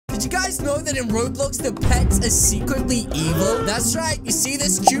Did you guys know that in Roblox, the pets are secretly evil? That's right. You see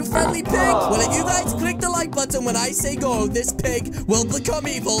this cute, friendly pig? Well, if you guys click the like button when I say go, this pig will become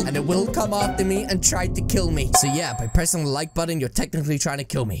evil, and it will come after me and try to kill me. So yeah, by pressing the like button, you're technically trying to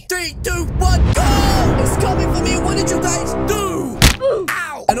kill me. 3, 2, 1, go! It's coming for me. What did you guys do?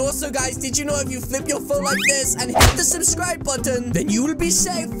 Ow! And also, guys, did you know if you flip your phone like this and hit the subscribe button, then you will be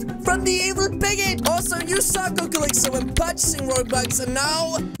safe from the evil Piggy? Also, you suck, Calixo, and purchasing Roblox. And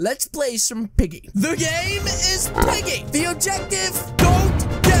now, let's play some Piggy. The game is Piggy. The objective,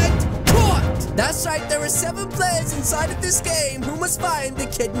 don't get caught. That's right, there are 7 players inside of this game who must find the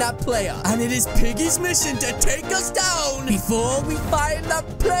kidnapped player. And it is Piggy's mission to take us down before we find that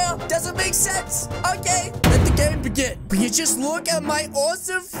player. Doesn't make sense? Okay, let the game begin. Will you just look at my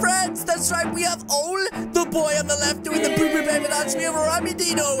awesome friends? That's right, we have Ole, the boy on the left doing the boo-boo baby dance. We have Rami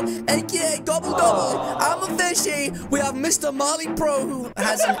Dino, aka Gobble Gobble. I'm a fishy. We have Mr. Marley Pro, who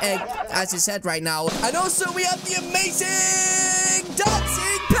has an egg as his head right now. And also, we have the amazing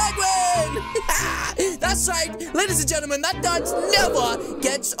dancing penguin. That's right, ladies and gentlemen, that dance never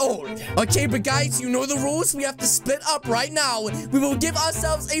gets old. Okay, but guys, you know the rules. We have to split up right now. We will give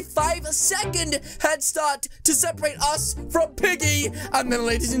ourselves a 5-second head start to separate us from Piggy. And then,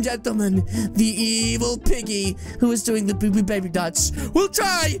 ladies and gentlemen, the evil Piggy, who is doing the boo-boo baby dance, will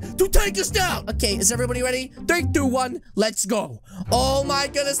try to take us down. Okay, is everybody ready? 3, 2, 1, let's go. Oh my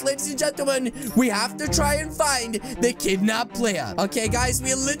goodness, ladies and gentlemen, we have to try and find the kidnapped player. Okay, guys,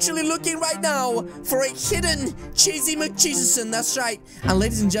 we are literally looking right now for a hidden Cheesy McCheeserson. That's right. And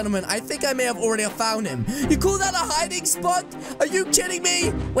ladies and gentlemen, I think I may have already found him. You call that a hiding spot? Are you kidding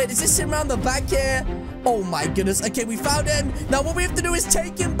me? Wait, is this him around the back here? Oh my goodness. Okay, we found him. Now what we have to do is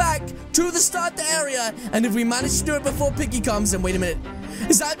take him back to the starter area. And if we manage to do it before Piggy comes, then wait a minute.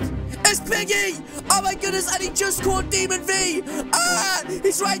 Is that... It's Piggy! Oh my goodness, and he just caught Demon V! Ah!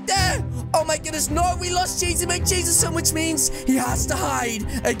 He's right there! Oh my goodness, no, we lost Cheesy McCheeserson, which means he has to hide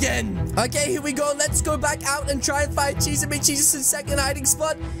again. Okay, here we go. Let's go back out and try and find Cheesy McCheeserson's second hiding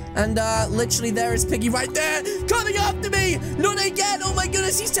spot. And literally there is Piggy right there, coming after me! Not again! Oh my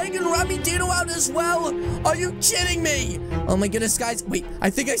goodness, he's taking Rami Dino out as well! Are you kidding me? Oh my goodness, guys. Wait, I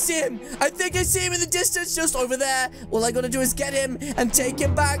think I see him. I think I see him in the distance, just over there. All I gotta do is get him and take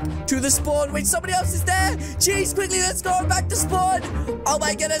him back to the spawn. Wait, somebody else is there. Jeez, quickly, let's go back to spawn. Oh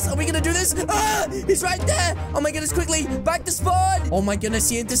my goodness, are we gonna do this? Ah, he's right there. Oh my goodness, quickly, back to spawn. Oh my goodness,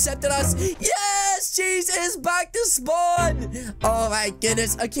 he intercepted us. Yes, Cheese is back to spawn. Oh my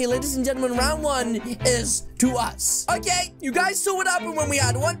goodness. Okay, ladies and gentlemen, round 1 is to us. Okay, you guys saw what happened when we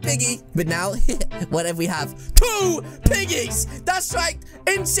had 1 Piggy, but now, what if we have 2 Piggies? That's right,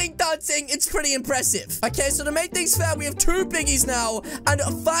 in sync dancing, it's pretty impressive. Okay, so to make things fair, we have 2 Piggies now, and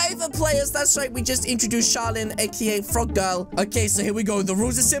 5 players. That's right, we just introduced Charlene, aka Frog Girl. Okay, so here we go. The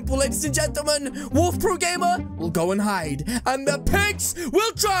rules are simple, ladies and gentlemen. Wolf Pro Gamer will go and hide, and the pigs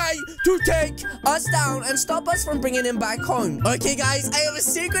will try to take us down and stop us from bringing him back home. Okay, guys, I have a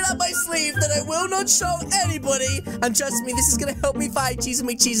secret up my sleeve that I will not show anybody, and trust me, this is gonna help me fight Cheesy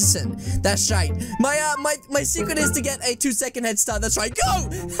McCheeserson. That's right. My secret is to get a 2-second head start. That's right. Go!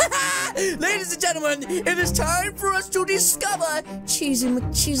 Ladies and gentlemen, it is time for us to discover Cheesy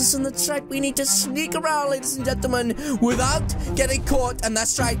McCheeserson. That's right. We need to sneak around, ladies and gentlemen, without getting caught. And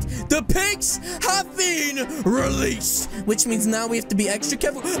that's right. The pigs have been released, which means now we have to be extra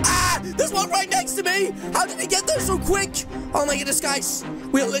careful. Ah! There's one right next to me. How did he get there so quick? Oh my goodness, guys.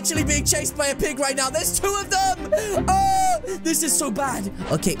 We are literally being chased by a pig right now. There's 2 of them. Oh, this is so bad.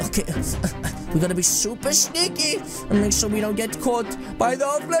 Okay. We gotta be super sneaky and make sure we don't get caught by the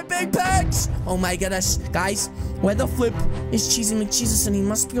flipping pigs. Oh my goodness, guys. Where the flip is Cheesy McCheeserson? He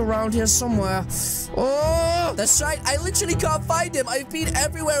must be around here somewhere. Oh, that's right. I literally can't find him. I've been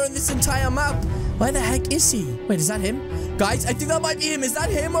everywhere in this entire map. Where the heck is he? Wait, is that him? Guys, I think that might be him. Is that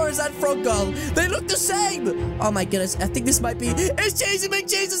him or is that Frog Girl? They look the same. Oh my goodness. I think this might be... It's Cheesy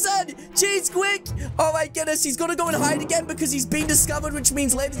McCheeserson. Cheese, quick. Oh my goodness. He's gonna go and hide again because he's been discovered, which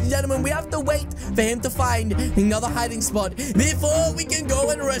means, ladies and gentlemen, we have to wait for him to find another hiding spot before we can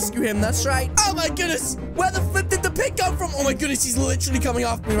go and rescue him. That's right. Oh my goodness. Where the flip did the pig come from? Oh my goodness. He's literally coming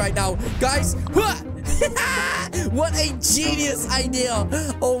after me right now. Guys. What a genius idea.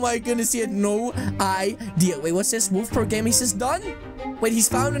 Oh my goodness, he had no idea. Wait, what's this? Wolf Pro Gaming says done? Wait, he's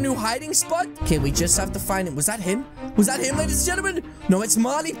found a new hiding spot? Okay, we just have to find him. Was that him? Was that him, ladies and gentlemen? No, it's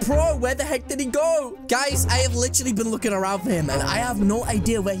Marley Pro. Where the heck did he go? Guys, I have literally been looking around for him, and I have no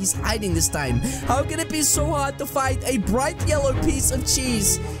idea where he's hiding this time. How can it be so hard to find a bright yellow piece of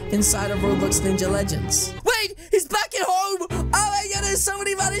cheese inside of Roblox Ninja Legends? Wait, he's back at home. Oh my goodness,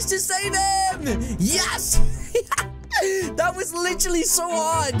 somebody managed to save him. Yes. That was literally so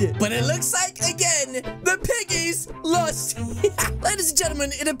hard. But it looks like, again, the piggies lost. Ladies and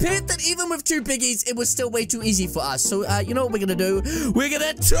gentlemen, it appeared that even with 2 piggies, it was still way too easy for us. So, you know what we're going to do? We're going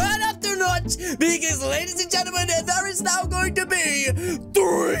to turn up the notch because, ladies and gentlemen, there is now going to be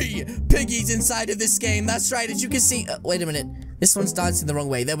 3 piggies inside of this game. That's right. As you can see, wait a minute. This one's dancing the wrong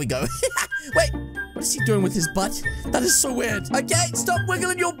way. There we go. Wait. What is he doing with his butt? That is so weird. Okay, stop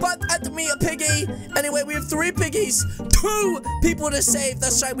wiggling your butt at me, piggy. Anyway, we have 3 piggies, 2 people to save.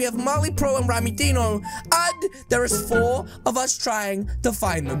 That's right, we have Molly Pro and Rami Dino. And there is 4 of us trying to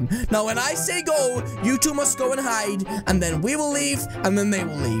find them. Now, when I say go, you 2 must go and hide. And then we will leave, and then they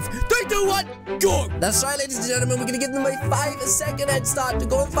will leave. 3, 2, 1, go! That's right, ladies and gentlemen. We're going to give them a 5-second head start to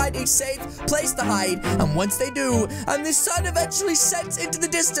go and find a safe place to hide. And once they do, and the sun eventually sets into the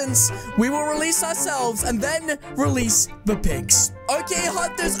distance, we will release ourselves and then release the pigs. Okay,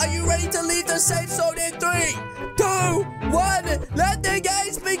 hunters, are you ready to leave the safe zone in 3, 2, 1? Let the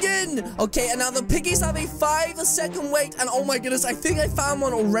games begin. Okay, and now the piggies have a 5-second wait. And oh my goodness, I think I found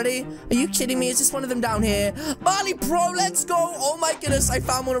one already. Are you kidding me? Is this one of them down here? Molly Pro, let's go. Oh my goodness, I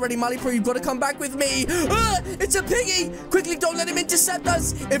found one already. Molly Pro, you've got to come back with me. It's a piggy. Quickly, don't let him intercept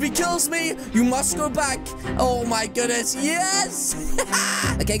us. If he kills me, you must go back. Oh my goodness, yes.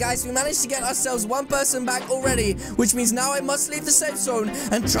 Okay, guys, we managed to get ourselves 1 person back already, which means now I must leave the safe zone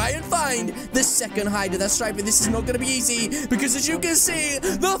and try and find the second hider. That's right, but this is not going to be easy because, as you can see,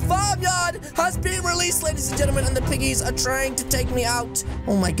 the farmyard has been released, ladies and gentlemen, and the piggies are trying to take me out.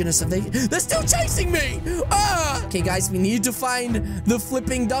 Oh my goodness, they're still chasing me. Okay, guys, we need to find the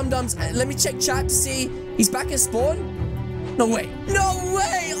flipping dum-dums. Let me check chat to see. He's back at spawn. No way. No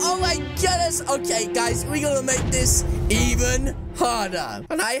way. Oh my goodness. Okay, guys, we're gonna make this even harder.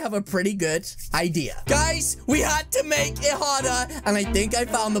 And I have a pretty good idea. Guys, we had to make it harder, and I think I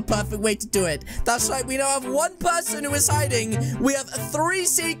found the perfect way to do it. That's right, we now have 1 person who is hiding. We have 3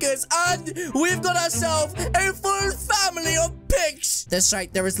 seekers, and we've got ourselves a full family of pigs. That's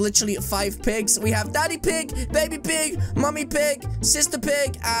right, there is literally 5 pigs. We have Daddy Pig, Baby Pig, Mommy Pig, Sister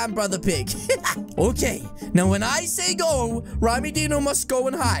Pig, and Brother Pig. Okay, now when I say go, Rami Dino must go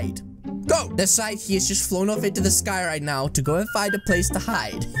and hide. Go! That's right, he has just flown off into the sky right now to go and find a place to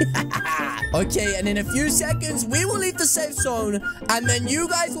hide. Okay, and in a few seconds, we will leave the safe zone, and then you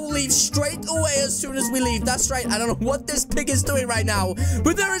guys will leave straight away as soon as we leave. That's right, I don't know what this pig is doing right now,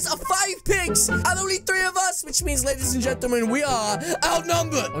 but there is 5 pigs, and only 3 of us, which means, ladies and gentlemen, we are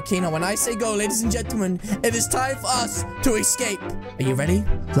outnumbered. Okay, now when I say go, ladies and gentlemen, it is time for us to escape. Are you ready?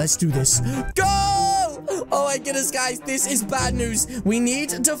 Let's do this. Go! Oh my goodness, guys, this is bad news. We need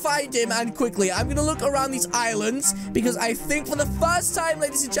to find him, and quickly. I'm gonna look around these islands because I think for the first time,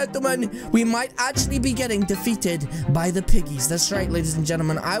 ladies and gentlemen, we might actually be getting defeated by the piggies. That's right, ladies and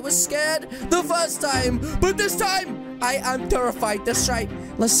gentlemen. I was scared the first time, but this time I am terrified. That's right.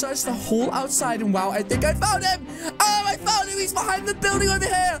 Let's search the whole outside, and wow, I think I found him. Oh, I found him. He's behind the building over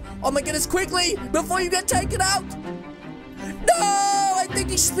here. Oh my goodness, quickly, before you get taken out. No, I think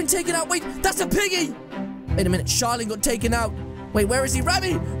he's just been taken out. Wait, that's a piggy. Wait a minute, Charlie got taken out. Wait, where is he?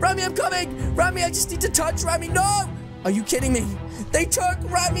 Rami! Rami, I'm coming! Rami, I just need to touch Rami. No! Are you kidding me? They took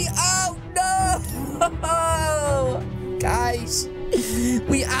Rami out! No! Guys,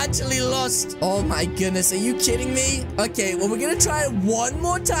 we actually lost. Oh my goodness, are you kidding me? Okay, well, we're gonna try it one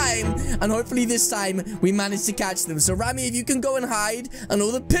more time, and hopefully this time we manage to catch them. So Rami, if you can go and hide, and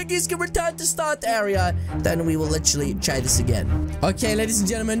all the piggies can return to start area, then we will literally try this again. Okay, ladies and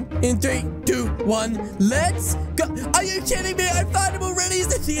gentlemen, in 3, 2, 1, let's go. Are you kidding me? I found him already.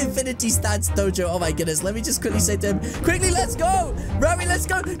 He's in the Infinity Stance Dojo. Oh my goodness, let me just quickly say to him, quickly, let's go. Rami, let's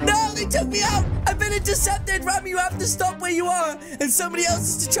go. No, they took me out. I've been intercepted. Rami, you have to stop where you are, and somebody else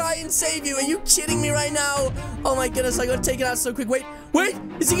is to try and save you. Are you kidding me right now? Oh my goodness, I got taken out so quick. Wait,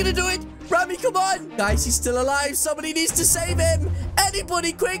 is he gonna do it? Rami, come on. Guys, he's still alive. Somebody needs to save him.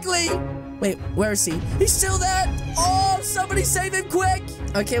 Anybody, quickly. Wait, where is he? He's still there. Oh, somebody save him quick.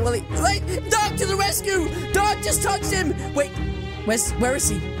 Okay, well, wait, Dog to the rescue. Dog just touched him. Wait, where is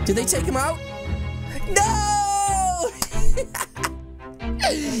he? Did they take him out? No!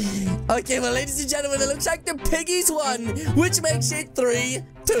 Okay, well, ladies and gentlemen, it looks like the piggies won, which makes it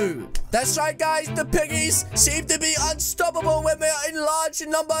 3-2. That's right, guys. The piggies seem to be unstoppable when they are in large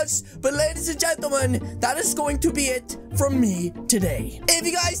numbers. But ladies and gentlemen, that is going to be it from me today. If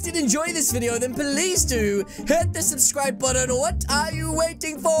you guys did enjoy this video, then please do hit the subscribe button. What are you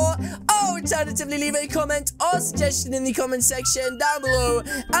waiting for? Alternatively, leave a comment or suggestion in the comment section down below.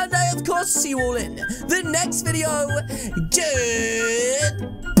 And I, of course, see you all in the next video.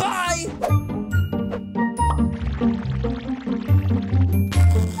 Goodbye.